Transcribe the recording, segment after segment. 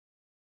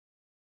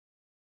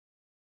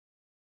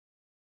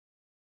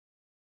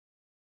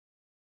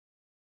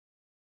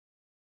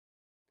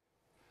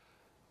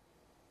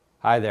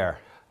Hi there.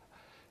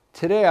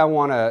 Today I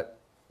want to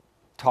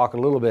talk a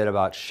little bit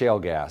about shale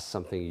gas,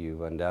 something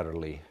you've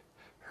undoubtedly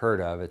heard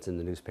of. It's in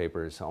the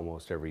newspapers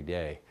almost every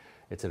day.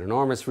 It's an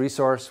enormous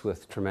resource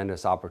with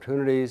tremendous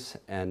opportunities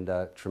and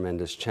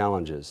tremendous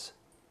challenges.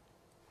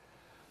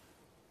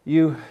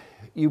 You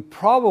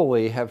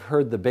probably have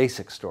heard the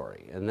basic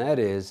story, and that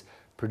is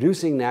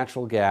producing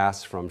natural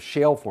gas from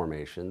shale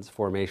formations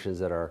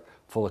that are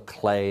full of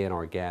clay and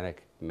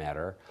organic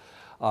matter,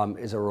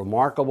 is a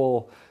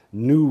remarkable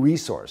new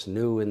resource,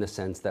 new in the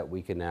sense that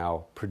we can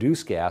now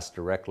produce gas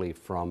directly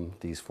from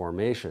these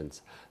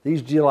formations.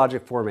 These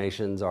geologic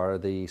formations are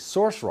the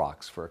source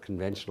rocks for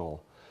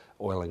conventional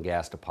oil and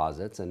gas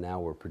deposits, and now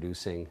we're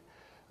producing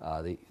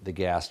the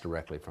gas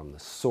directly from the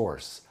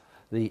source.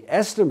 The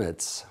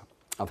estimates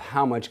of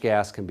how much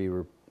gas can be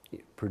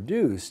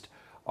produced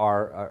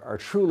are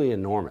truly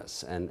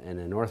enormous, and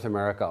in North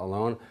America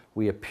alone,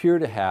 we appear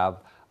to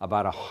have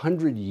about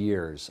 100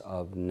 years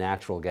of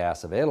natural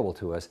gas available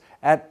to us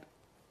at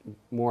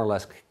more or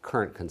less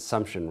current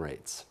consumption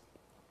rates.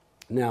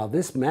 Now,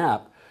 this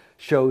map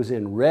shows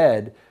in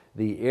red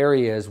the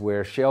areas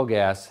where shale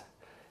gas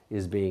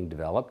is being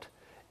developed.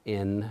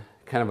 In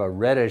kind of a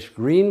reddish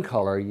green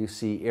color, you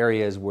see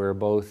areas where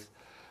both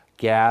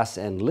gas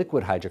and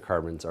liquid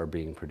hydrocarbons are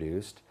being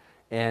produced.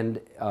 And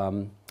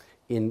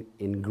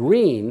in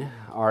green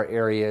are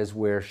areas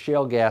where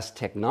shale gas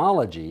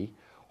technology,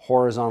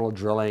 horizontal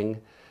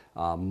drilling,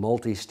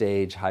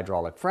 multi-stage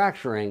hydraulic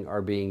fracturing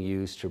are being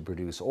used to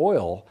produce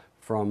oil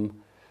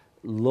from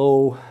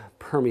low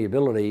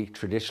permeability,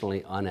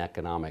 traditionally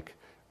uneconomic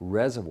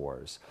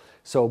reservoirs.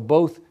 So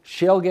both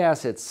shale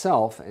gas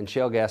itself and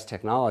shale gas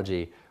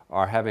technology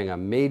are having a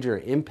major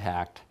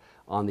impact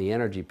on the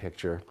energy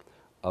picture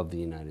of the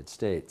United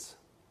States.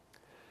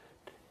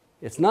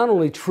 It's not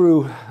only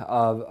true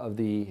of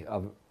the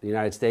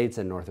United States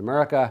and North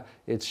America,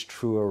 it's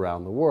true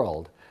around the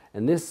world.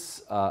 And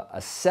this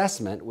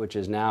assessment, which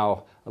is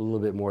now a little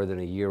bit more than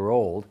a year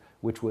old,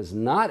 which was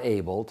not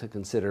able to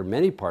consider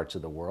many parts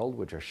of the world,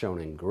 which are shown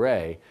in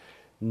gray,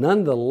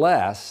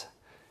 nonetheless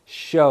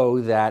show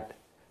that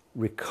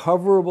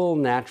recoverable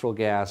natural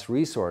gas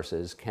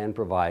resources can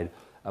provide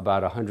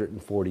about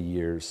 140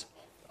 years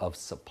of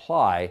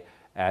supply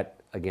at,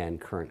 again,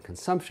 current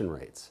consumption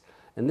rates.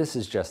 And this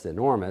is just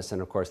enormous,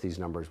 and of course these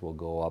numbers will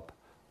go up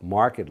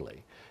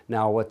markedly.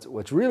 Now,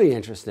 what's really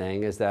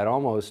interesting is that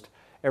almost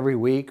every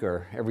week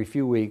or every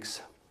few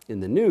weeks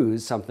in the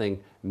news,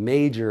 something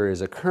major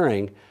is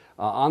occurring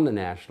on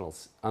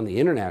the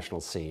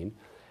international scene.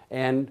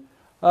 And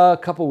a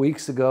couple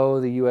weeks ago,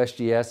 the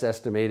USGS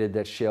estimated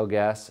that shale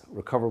gas,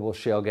 recoverable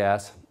shale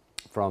gas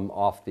from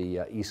off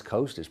the East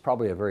Coast, is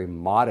probably a very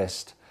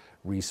modest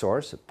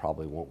resource. It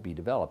probably won't be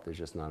developed. There's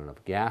just not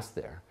enough gas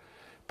there.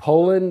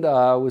 Poland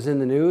was in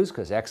the news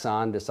because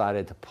Exxon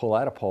decided to pull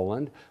out of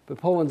Poland, but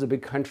Poland's a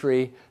big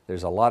country.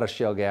 There's a lot of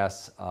shale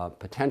gas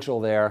potential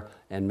there,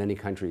 and many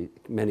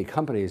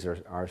companies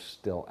are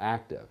still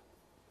active.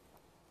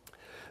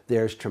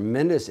 There's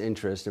tremendous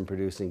interest in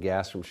producing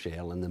gas from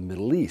shale in the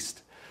Middle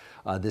East.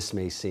 This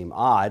may seem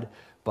odd,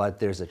 but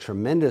there's a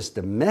tremendous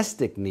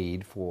domestic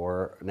need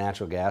for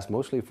natural gas,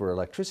 mostly for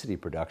electricity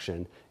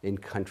production in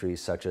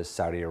countries such as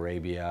Saudi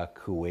Arabia,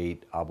 Kuwait,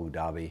 Abu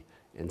Dhabi,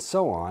 and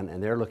so on,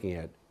 and they're looking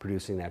at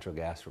producing natural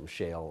gas from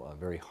shale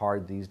very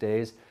hard these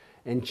days.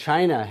 And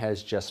China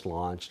has just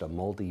launched a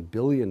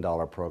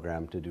multi-billion-dollar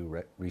program to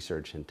do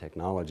research and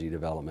technology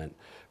development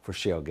for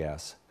shale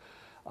gas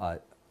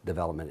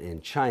development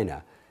in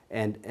China.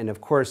 And of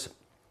course,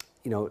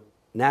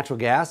 natural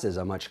gas is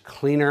a much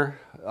cleaner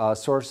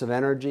source of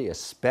energy,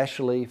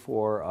 especially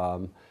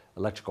for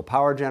electrical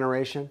power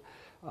generation.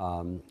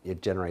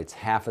 It generates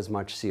half as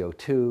much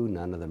CO2,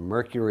 none of the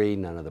mercury,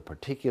 none of the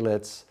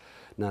particulates,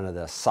 none of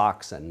the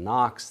SOx and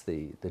NOx,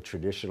 the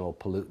traditional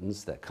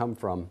pollutants that come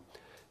from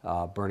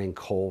burning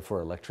coal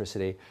for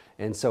electricity.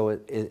 And so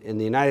in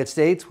the United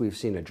States, we've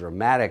seen a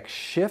dramatic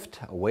shift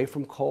away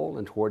from coal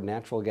and toward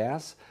natural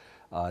gas.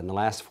 In the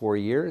last 4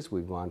 years,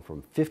 we've gone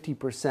from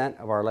 50%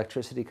 of our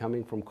electricity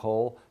coming from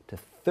coal to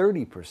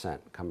 30%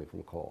 coming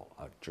from coal.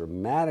 A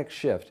dramatic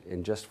shift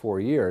in just 4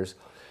 years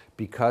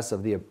because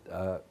of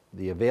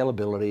the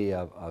availability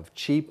of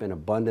cheap and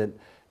abundant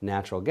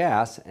natural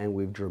gas, and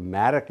we've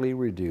dramatically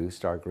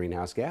reduced our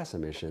greenhouse gas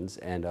emissions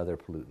and other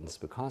pollutants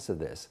because of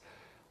this.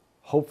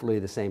 Hopefully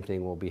the same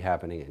thing will be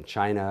happening in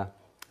China,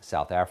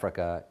 South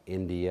Africa,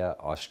 India,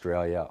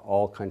 Australia,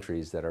 all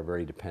countries that are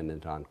very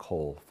dependent on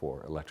coal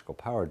for electrical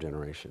power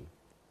generation.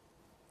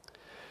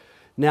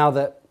 Now,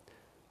 the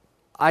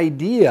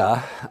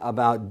idea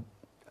about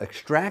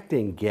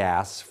extracting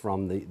gas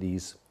from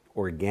these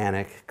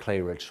organic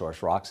clay-rich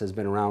source rocks has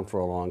been around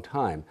for a long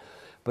time.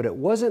 But it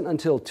wasn't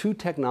until two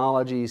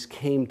technologies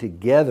came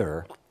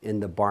together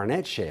in the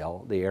Barnett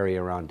Shale, the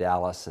area around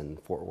Dallas and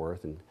Fort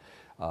Worth and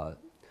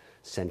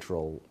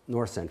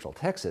north central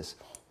Texas,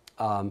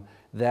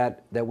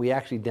 that we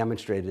actually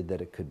demonstrated that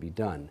it could be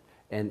done.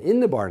 And in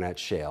the Barnett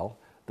Shale,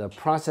 the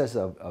process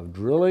of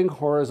drilling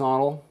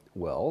horizontal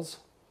wells,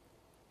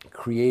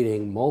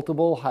 creating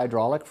multiple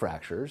hydraulic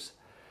fractures,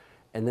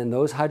 and then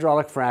those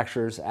hydraulic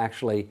fractures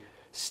actually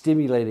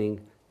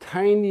stimulating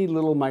tiny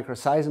little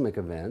microseismic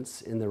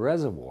events in the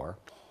reservoir.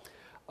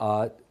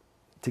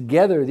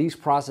 Together, these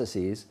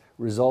processes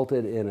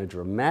resulted in a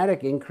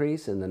dramatic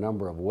increase in the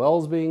number of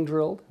wells being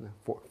drilled,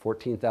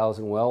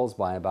 14,000 wells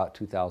by about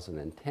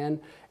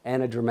 2010,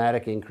 and a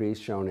dramatic increase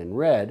shown in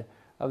red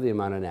of the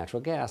amount of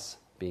natural gas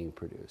being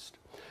produced.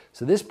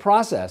 So this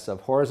process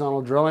of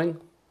horizontal drilling,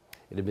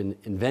 it had been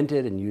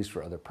invented and used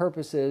for other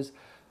purposes.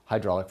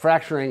 Hydraulic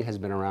fracturing has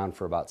been around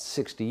for about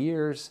 60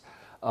 years.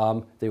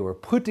 They were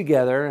put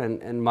together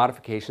and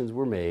modifications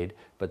were made,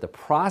 but the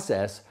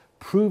process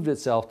proved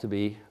itself to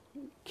be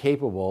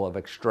capable of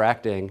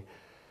extracting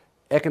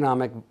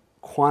economic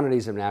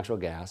quantities of natural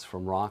gas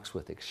from rocks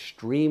with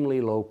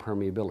extremely low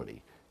permeability.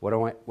 What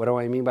do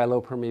I mean by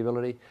low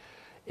permeability?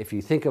 If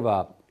you think of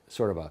a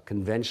sort of a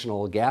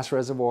conventional gas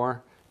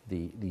reservoir,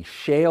 the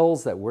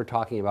shales that we're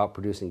talking about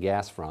producing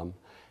gas from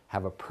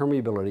have a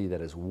permeability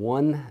that is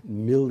 1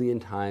 million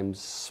times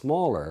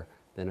smaller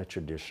than a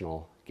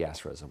traditional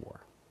gas reservoir.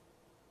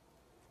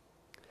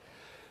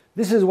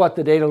 This is what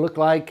the data look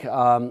like.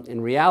 In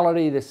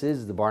reality, this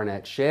is the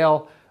Barnett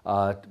Shale.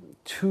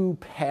 2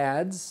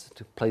 pads,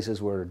 2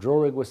 places where a drill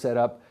rig was set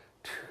up,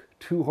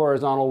 2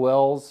 horizontal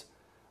wells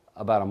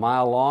about a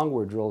mile long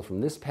were drilled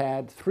from this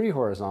pad, 3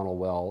 horizontal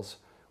wells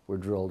were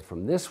drilled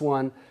from this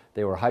one.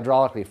 They were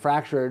hydraulically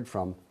fractured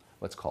from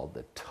what's called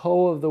the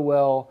toe of the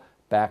well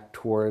back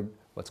toward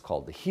what's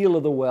called the heel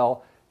of the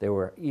well. They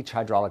were each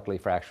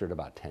hydraulically fractured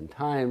about 10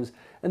 times,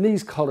 and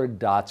these colored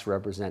dots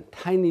represent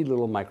tiny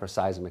little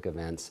microseismic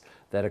events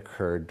that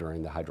occurred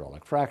during the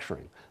hydraulic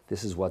fracturing.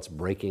 This is what's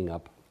breaking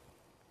up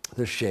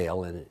the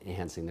shale and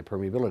enhancing the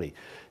permeability.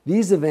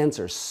 These events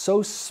are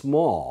so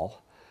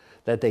small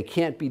that they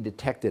can't be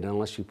detected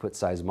unless you put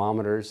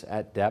seismometers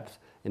at depth.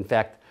 In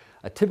fact,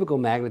 a typical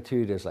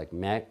magnitude is like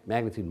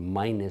magnitude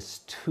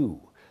 -2.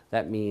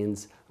 That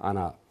means on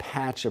a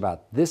patch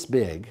about this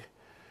big,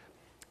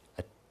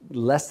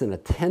 less than a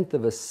tenth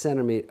of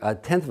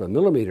a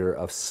millimeter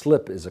of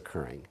slip is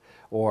occurring.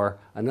 Or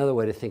another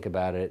way to think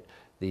about it,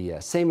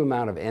 the same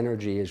amount of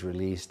energy is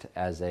released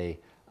as a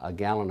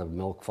gallon of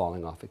milk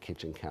falling off a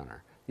kitchen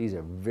counter. These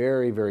are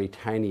very, very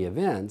tiny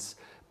events,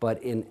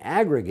 but in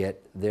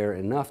aggregate, they're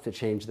enough to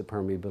change the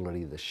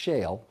permeability of the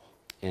shale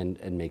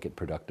and make it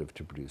productive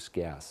to produce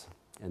gas.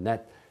 And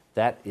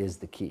that is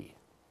the key.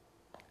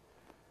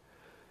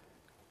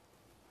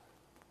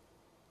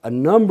 A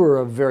number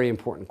of very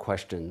important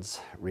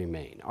questions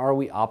remain. Are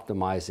we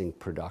optimizing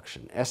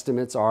production?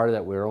 Estimates are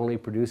that we're only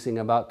producing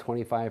about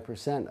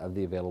 25% of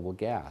the available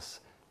gas.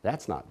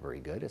 That's not very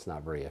good. It's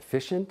not very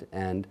efficient.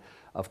 And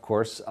of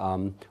course,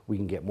 we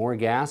can get more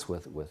gas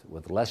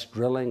with less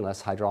drilling,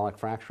 less hydraulic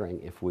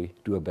fracturing if we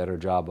do a better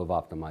job of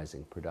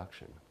optimizing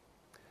production.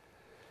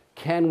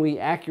 Can we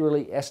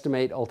accurately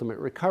estimate ultimate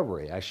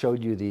recovery? I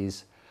showed you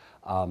these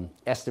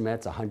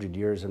estimates, 100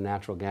 years of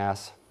natural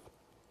gas.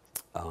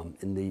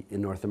 In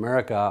North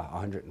America,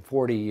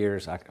 140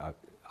 years.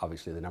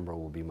 Obviously, the number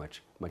will be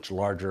much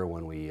larger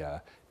when we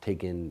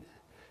take in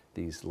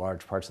these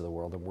large parts of the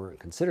world that weren't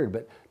considered.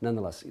 But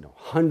nonetheless,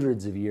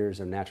 hundreds of years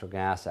of natural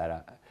gas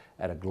at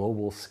a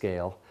global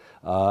scale.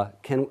 Are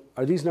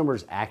these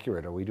numbers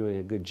accurate? Are we doing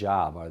a good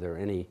job? Are there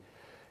any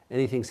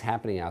things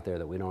happening out there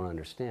that we don't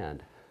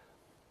understand?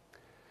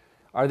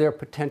 Are there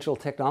potential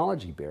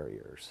technology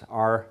barriers?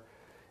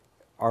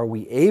 Are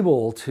we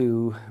able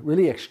to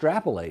really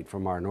extrapolate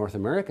from our North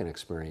American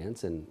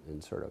experience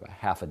in sort of a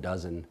half a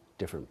dozen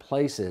different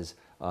places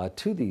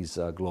to these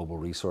global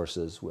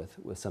resources with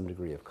some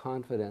degree of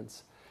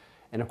confidence?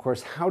 And of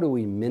course, how do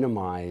we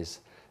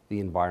minimize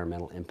the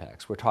environmental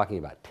impacts? We're talking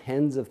about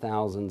tens of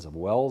thousands of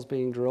wells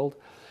being drilled.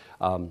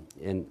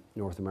 In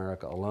North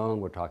America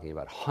alone, we're talking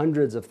about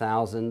hundreds of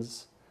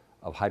thousands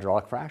of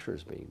hydraulic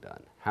fractures being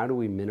done. How do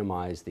we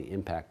minimize the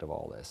impact of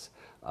all this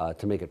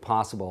to make it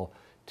possible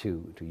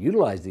to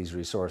utilize these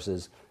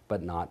resources,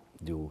 but not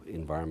do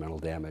environmental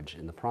damage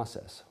in the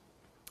process?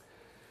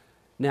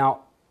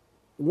 Now,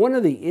 one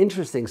of the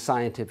interesting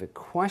scientific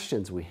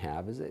questions we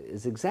have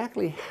is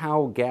exactly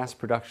how gas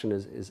production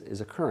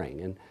is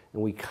occurring. And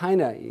we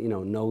kind of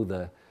know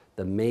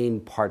the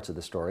main parts of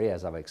the story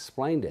as I've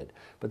explained it,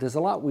 but there's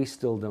a lot we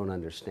still don't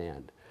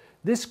understand.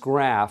 This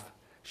graph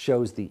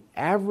shows the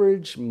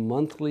average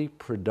monthly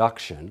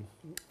production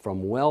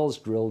from wells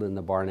drilled in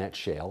the Barnett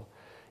Shale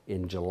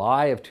in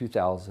July of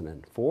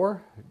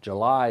 2004,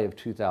 July of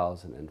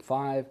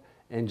 2005,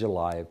 and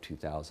July of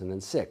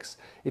 2006.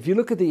 If you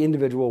look at the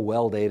individual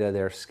well data,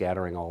 they're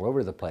scattering all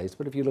over the place,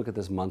 but if you look at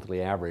this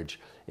monthly average,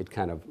 it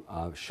kind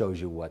of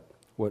shows you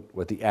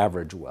what the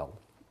average well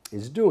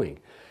is doing.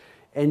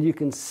 And you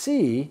can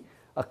see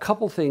a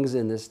couple things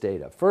in this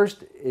data.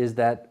 First is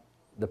that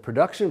the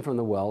production from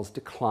the wells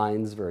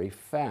declines very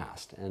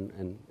fast,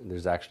 and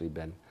there's actually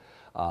been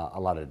a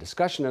lot of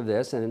discussion of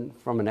this, and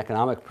from an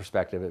economic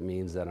perspective, it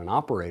means that an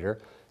operator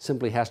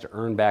simply has to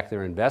earn back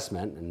their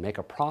investment and make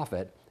a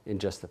profit in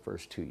just the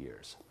first 2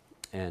 years.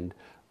 And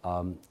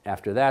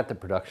after that, the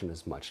production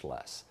is much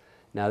less.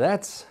 Now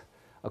that's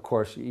of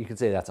course, you could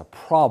say that's a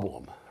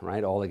problem,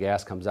 right? All the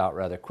gas comes out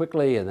rather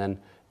quickly, and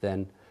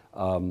then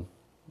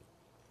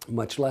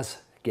much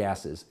less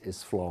gas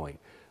is flowing.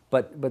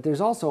 But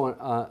there's also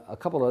a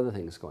couple of other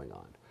things going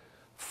on.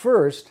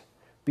 First,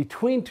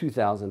 between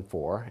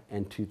 2004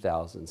 and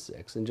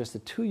 2006, in just a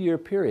 2-year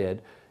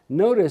period,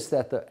 notice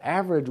that the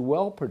average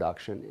well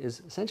production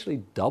is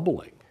essentially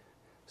doubling.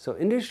 So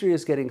industry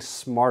is getting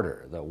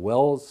smarter. The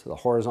wells, the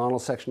horizontal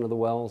section of the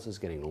wells is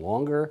getting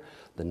longer.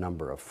 The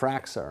number of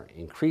fracs are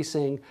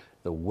increasing.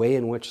 The way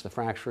in which the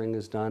fracturing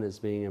is done is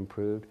being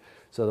improved.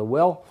 So the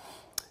well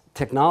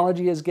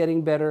technology is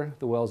getting better.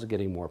 The wells are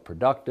getting more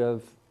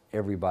productive.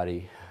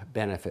 Everybody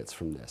benefits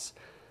from this.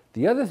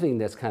 The other thing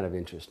that's kind of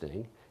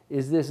interesting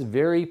is this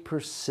very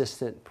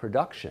persistent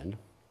production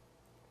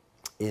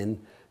in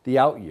the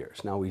out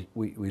years. Now we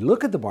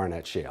look at the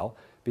Barnett Shale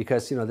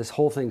because this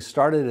whole thing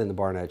started in the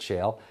Barnett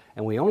Shale,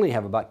 and we only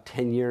have about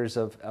 10 years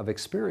of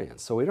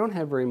experience. So we don't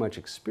have very much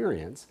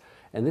experience,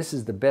 and this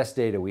is the best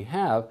data we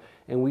have,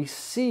 and we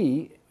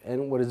see,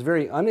 and what is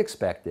very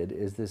unexpected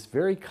is this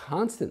very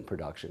constant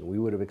production. We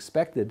would have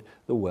expected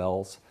the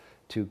wells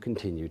to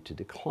continue to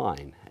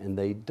decline, and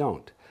they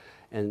don't.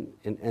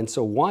 And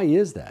so why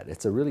is that?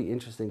 It's a really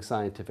interesting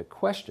scientific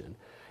question.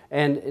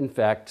 And in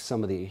fact,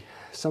 some of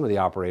the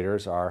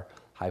operators are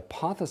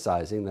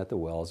hypothesizing that the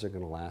wells are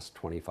going to last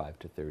 25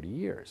 to 30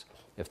 years.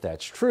 If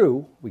that's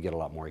true, we get a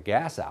lot more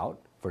gas out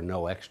for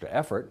no extra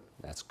effort.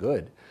 That's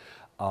good.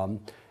 And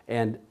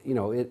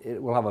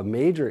it will have a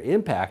major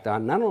impact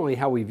on not only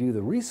how we view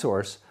the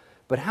resource,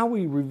 but how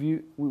we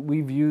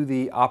view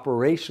the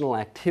operational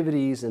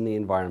activities and the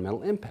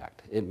environmental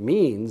impact. It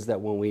means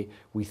that when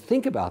we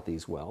think about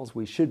these wells,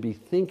 we should be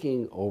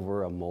thinking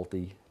over a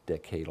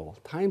multi-decadal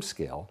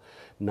timescale,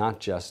 not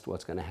just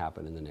what's going to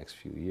happen in the next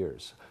few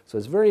years. So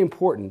it's very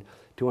important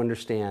to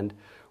understand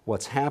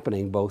what's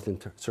happening both in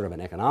sort of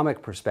an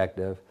economic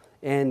perspective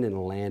and in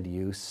a land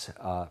use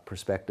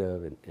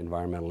perspective, and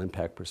environmental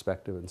impact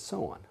perspective, and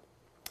so on.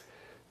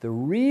 The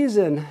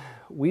reason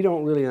we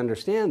don't really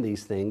understand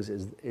these things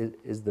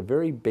is the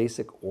very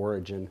basic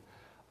origin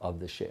of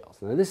the shales.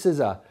 Now, this is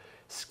a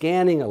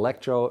scanning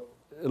electron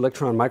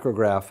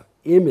micrograph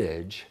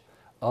image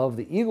of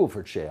the Eagle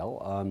Ford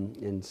Shale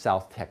in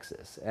South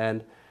Texas.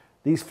 And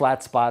these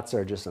flat spots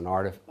are just an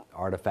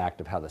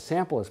artifact of how the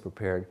sample is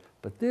prepared.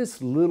 But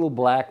this little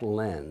black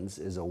lens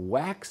is a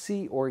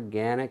waxy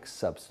organic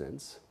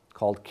substance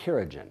called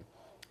kerogen.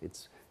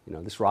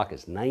 This rock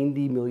is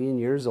 90 million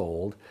years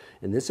old,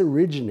 and this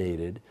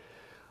originated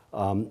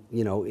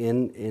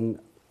in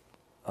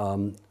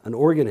an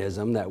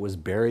organism that was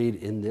buried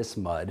in this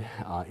mud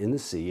in the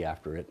sea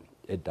after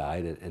it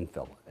died and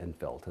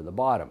fell to the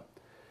bottom.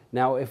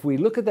 Now, if we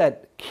look at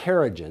that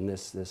kerogen,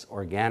 this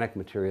organic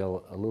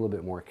material, a little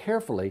bit more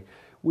carefully,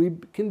 we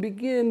can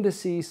begin to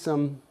see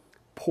some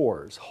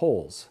pores,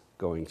 holes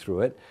going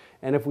through it.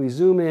 And if we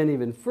zoom in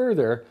even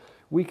further,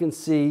 we can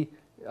see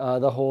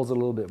the holes a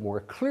little bit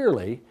more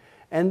clearly.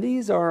 And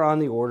these are on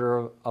the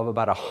order of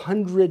about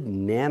 100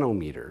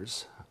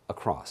 nanometers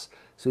across.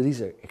 So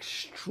these are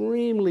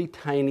extremely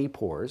tiny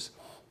pores.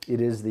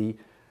 It is the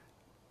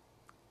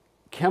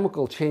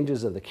chemical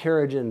changes of the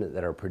kerogen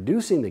that are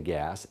producing the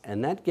gas,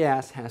 and that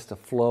gas has to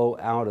flow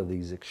out of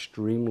these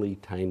extremely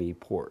tiny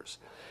pores.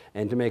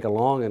 And to make a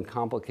long and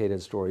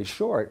complicated story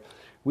short,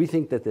 we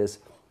think that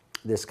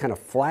this kind of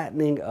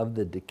flattening of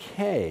the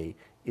decay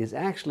is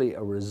actually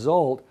a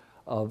result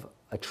of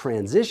a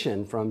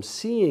transition from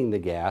seeing the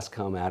gas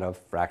come out of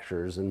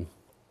fractures and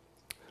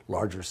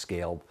larger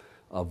scale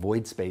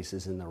void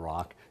spaces in the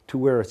rock to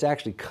where it's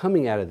actually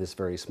coming out of this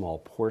very small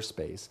pore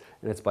space.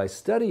 And it's by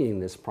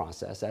studying this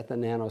process at the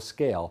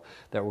nanoscale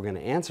that we're going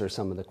to answer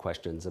some of the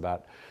questions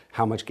about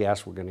how much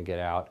gas we're going to get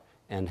out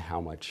and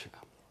how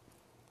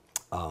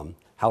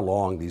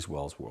long these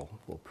wells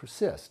will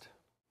persist.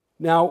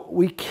 Now,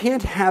 we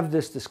can't have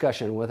this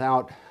discussion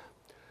without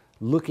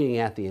looking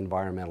at the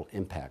environmental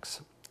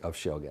impacts of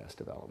shale gas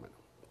development.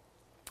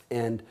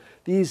 And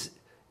these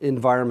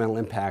environmental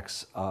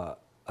impacts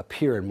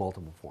appear in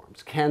multiple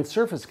forms. Can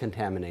surface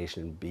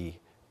contamination be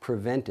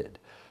prevented?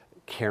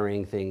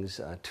 Carrying things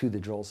to the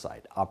drill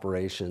site,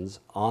 operations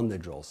on the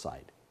drill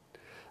site.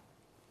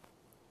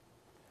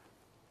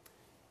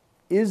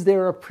 Is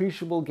there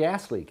appreciable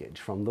gas leakage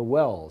from the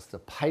wells, the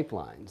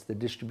pipelines, the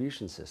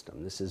distribution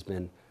system? This has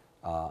been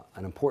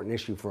an important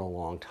issue for a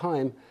long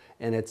time,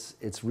 and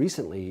it's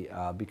recently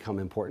become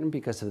important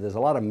because if there's a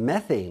lot of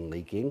methane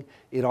leaking,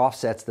 it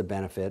offsets the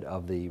benefit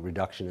of the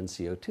reduction in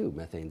CO2.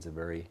 Methane's a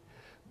very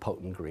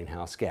potent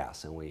greenhouse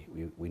gas, and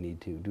we need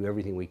to do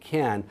everything we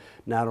can,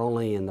 not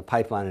only in the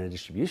pipeline and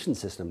distribution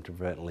system to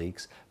prevent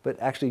leaks, but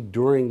actually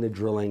during the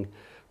drilling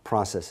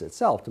process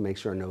itself to make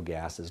sure no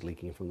gas is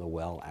leaking from the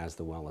well as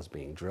the well is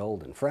being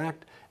drilled and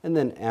fracked, and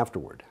then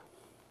afterward.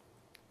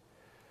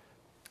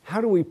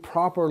 How do we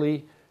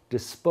properly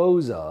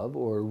dispose of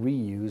or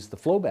reuse the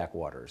flowback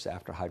waters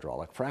after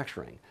hydraulic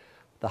fracturing?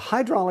 The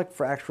hydraulic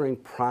fracturing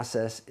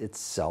process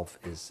itself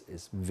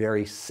is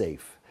very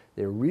safe.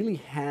 There really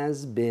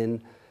has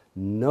been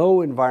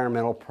no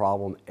environmental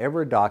problem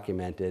ever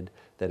documented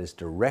that is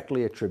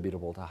directly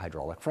attributable to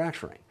hydraulic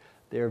fracturing.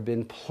 There have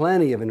been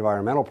plenty of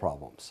environmental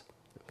problems,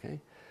 okay?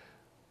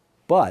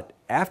 But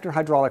after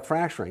hydraulic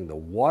fracturing, the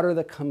water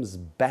that comes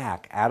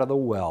back out of the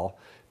well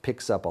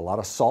picks up a lot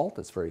of salt,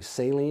 it's very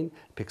saline,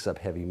 picks up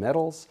heavy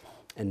metals,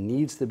 and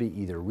needs to be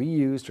either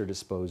reused or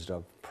disposed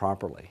of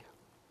properly.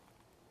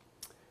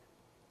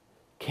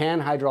 Can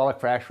hydraulic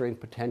fracturing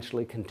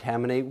potentially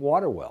contaminate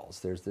water wells?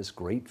 There's this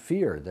great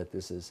fear that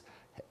this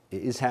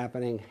is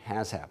happening,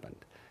 has happened.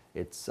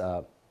 It's,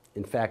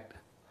 in fact,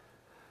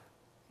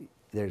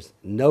 there's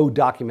no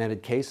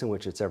documented case in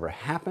which it's ever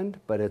happened,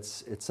 but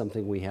it's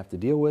something we have to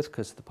deal with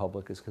because the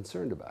public is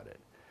concerned about it.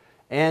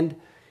 And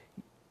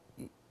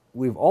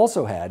we've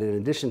also had, in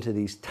addition to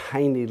these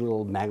tiny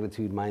little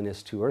magnitude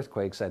 -2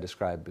 earthquakes I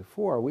described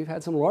before, we've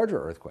had some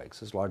larger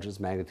earthquakes, as large as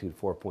magnitude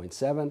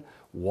 4.7,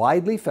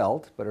 widely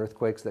felt, but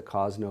earthquakes that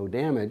cause no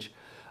damage,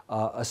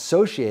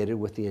 associated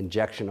with the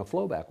injection of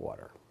flowback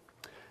water.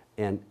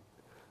 And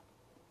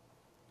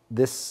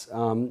this,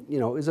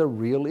 is a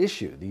real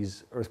issue.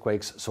 These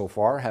earthquakes so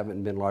far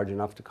haven't been large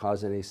enough to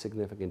cause any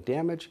significant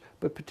damage,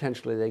 but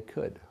potentially they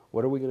could.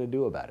 What are we going to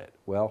do about it?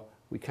 Well,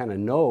 we kind of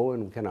know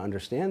and we kind of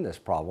understand this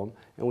problem,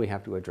 and we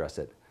have to address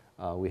it.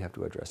 We have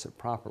to address it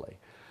properly.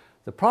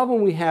 The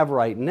problem we have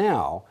right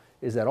now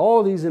is that all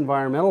of these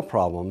environmental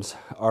problems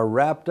are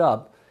wrapped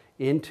up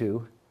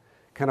into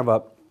kind of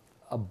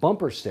a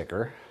bumper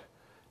sticker: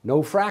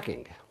 no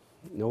fracking,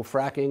 no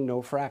fracking,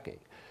 no fracking.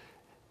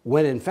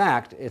 When in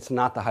fact, it's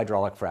not the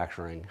hydraulic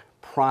fracturing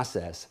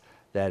process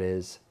that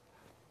is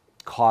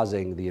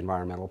causing the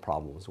environmental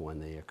problems when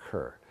they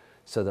occur.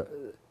 So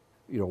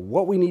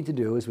what we need to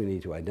do is we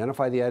need to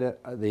identify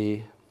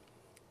the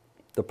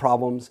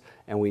problems,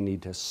 and we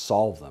need to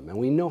solve them, and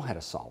we know how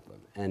to solve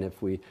them. And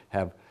if we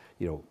have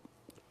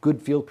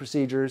good field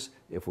procedures,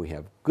 if we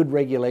have good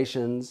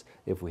regulations,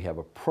 if we have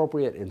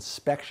appropriate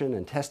inspection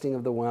and testing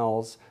of the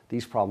wells,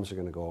 these problems are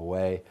going to go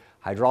away.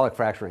 Hydraulic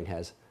fracturing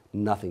has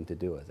nothing to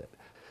do with it.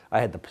 I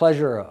had the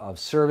pleasure of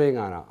serving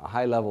on a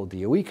high-level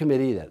DOE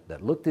committee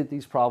that looked at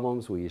these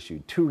problems. We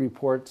issued 2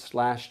 reports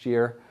last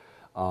year.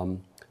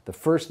 The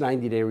first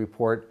 90-day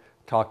report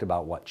talked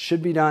about what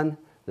should be done.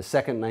 The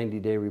second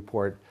 90-day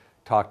report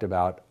talked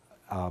about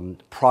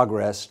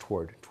progress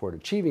toward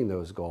achieving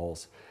those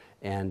goals.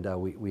 And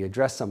we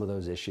addressed some of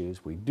those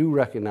issues. We do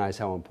recognize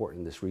how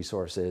important this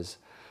resource is.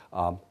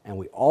 And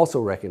we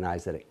also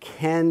recognize that it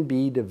can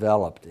be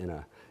developed in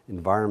an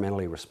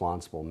environmentally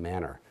responsible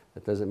manner.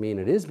 That doesn't mean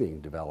it is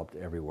being developed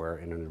everywhere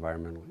in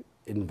an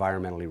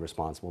environmentally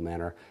responsible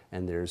manner,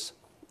 and there's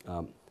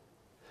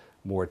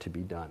more to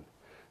be done.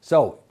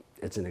 So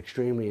it's an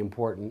extremely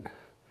important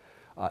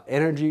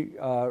energy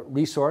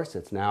resource.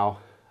 It's now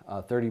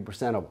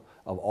 30%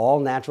 of all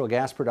natural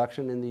gas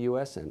production in the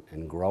U.S.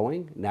 and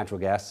growing. Natural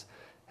gas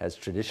has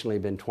traditionally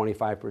been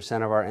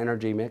 25% of our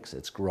energy mix.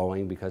 It's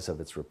growing because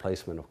of its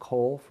replacement of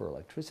coal for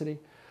electricity.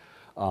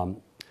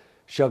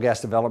 Shale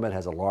gas development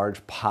has a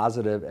large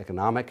positive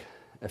economic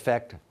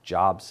effect,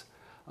 jobs,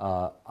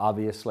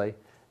 obviously,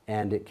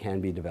 and it can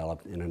be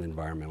developed in an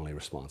environmentally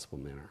responsible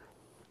manner.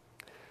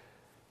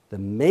 The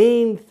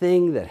main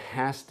thing that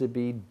has to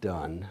be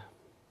done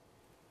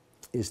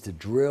is to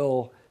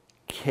drill,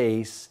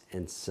 case,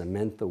 and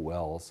cement the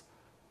wells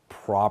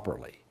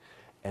properly.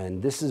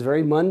 And this is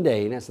very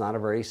mundane. It's not a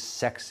very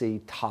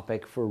sexy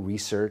topic for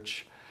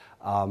research,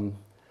 but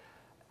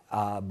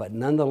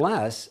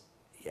nonetheless,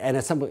 and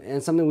it's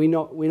something we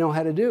know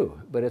how to do,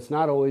 but it's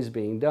not always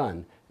being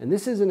done. And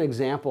this is an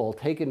example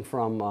taken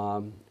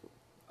from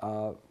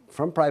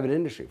private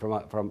industry,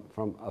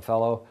 from a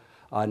fellow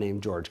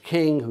named George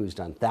King, who's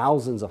done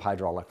thousands of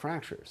hydraulic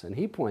fractures. And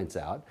he points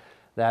out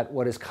that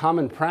what is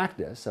common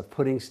practice of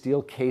putting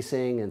steel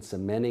casing and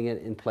cementing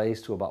it in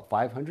place to about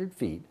 500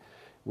 feet,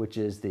 which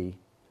is the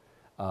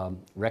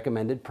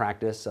recommended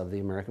practice of the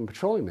American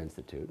Petroleum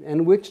Institute,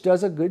 and which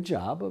does a good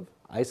job of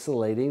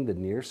isolating the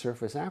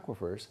near-surface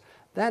aquifers,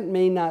 that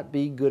may not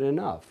be good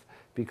enough.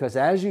 Because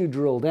as you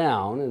drill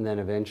down and then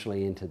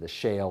eventually into the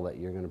shale that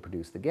you're going to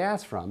produce the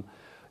gas from,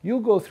 you'll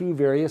go through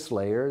various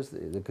layers.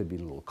 There could be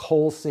little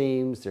coal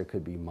seams, there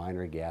could be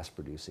minor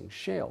gas-producing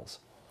shales.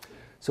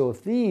 So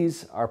if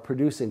these are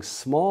producing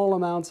small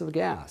amounts of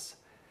gas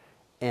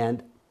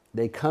and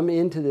they come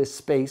into this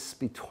space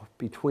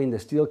between the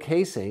steel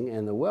casing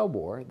and the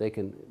wellbore, they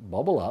can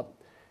bubble up,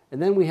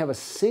 and then we have a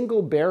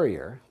single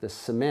barrier, the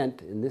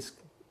cement in this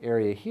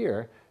area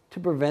here, to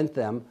prevent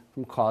them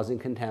from causing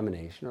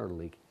contamination or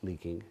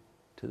leaking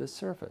to the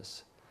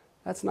surface.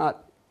 That's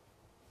not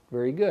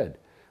very good.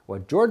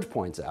 What George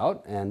points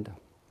out, and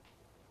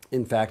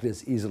in fact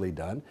is easily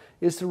done,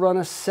 is to run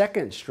a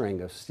second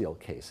string of steel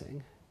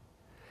casing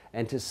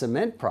and to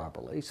cement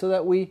properly so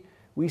that we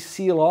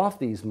seal off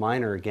these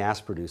minor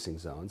gas-producing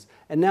zones,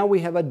 and now we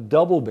have a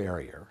double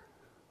barrier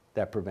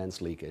that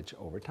prevents leakage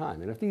over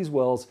time. And if these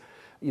wells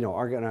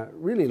are going to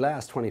really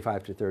last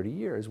 25 to 30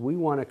 years, we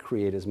want to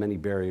create as many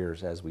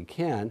barriers as we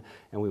can,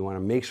 and we want to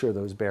make sure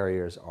those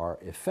barriers are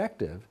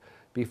effective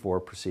before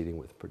proceeding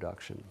with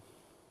production.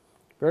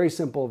 Very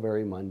simple,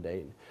 very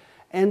mundane.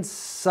 And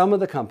some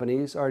of the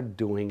companies are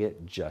doing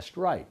it just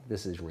right.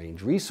 This is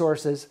Range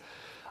Resources,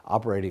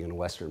 operating in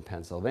western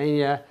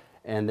Pennsylvania,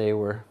 and they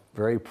were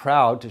very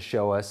proud to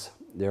show us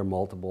their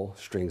multiple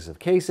strings of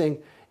casing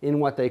in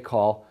what they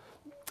call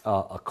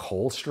a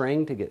coal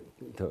string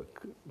to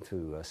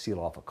seal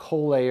off a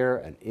coal layer,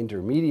 an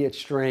intermediate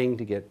string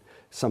to get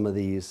some of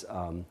these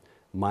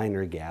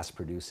minor gas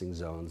producing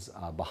zones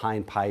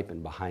behind pipe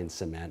and behind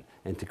cement,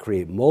 and to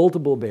create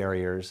multiple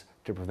barriers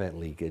to prevent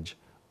leakage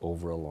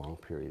over a long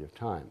period of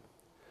time.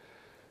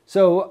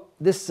 So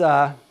this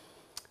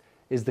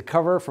is the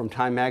cover from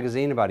Time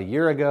magazine about a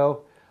year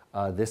ago.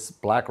 This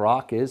black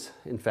rock is,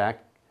 in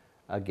fact,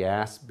 a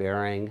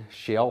gas-bearing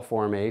shale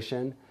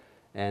formation.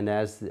 And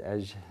as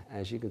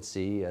you can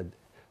see,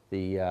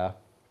 the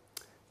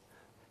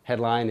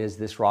headline is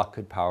 "This rock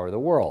could power the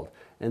world."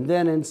 And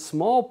then in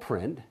small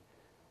print,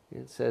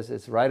 it says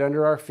it's right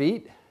under our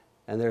feet,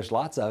 and there's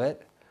lots of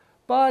it,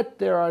 but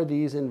there are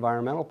these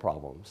environmental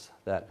problems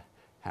that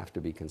have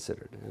to be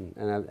considered.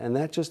 And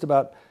that just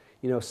about,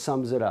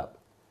 sums it up.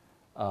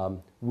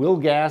 Will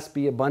gas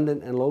be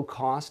abundant and low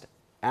cost?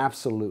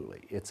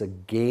 Absolutely. It's a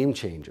game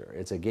changer.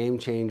 It's a game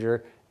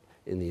changer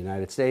in the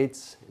United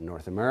States, in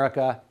North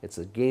America. It's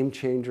a game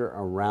changer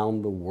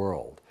around the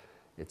world.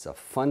 It's a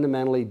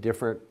fundamentally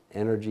different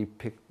energy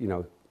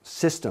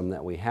system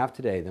that we have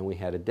today than we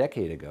had a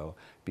decade ago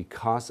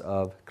because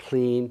of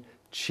clean,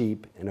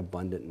 cheap, and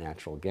abundant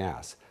natural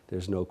gas.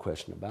 There's no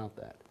question about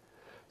that.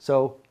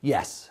 So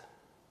yes,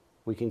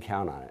 we can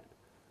count on it.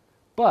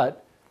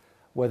 But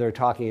whether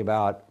talking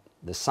about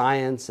the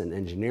science and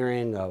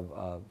engineering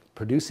of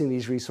producing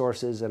these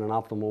resources in an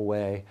optimal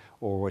way,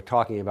 or we're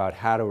talking about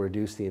how to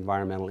reduce the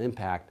environmental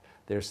impact,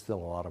 there's still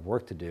a lot of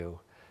work to do.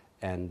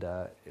 And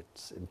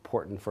it's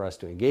important for us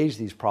to engage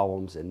these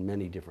problems in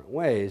many different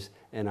ways,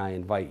 and I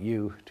invite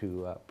you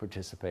to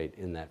participate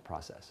in that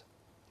process.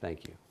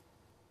 Thank you.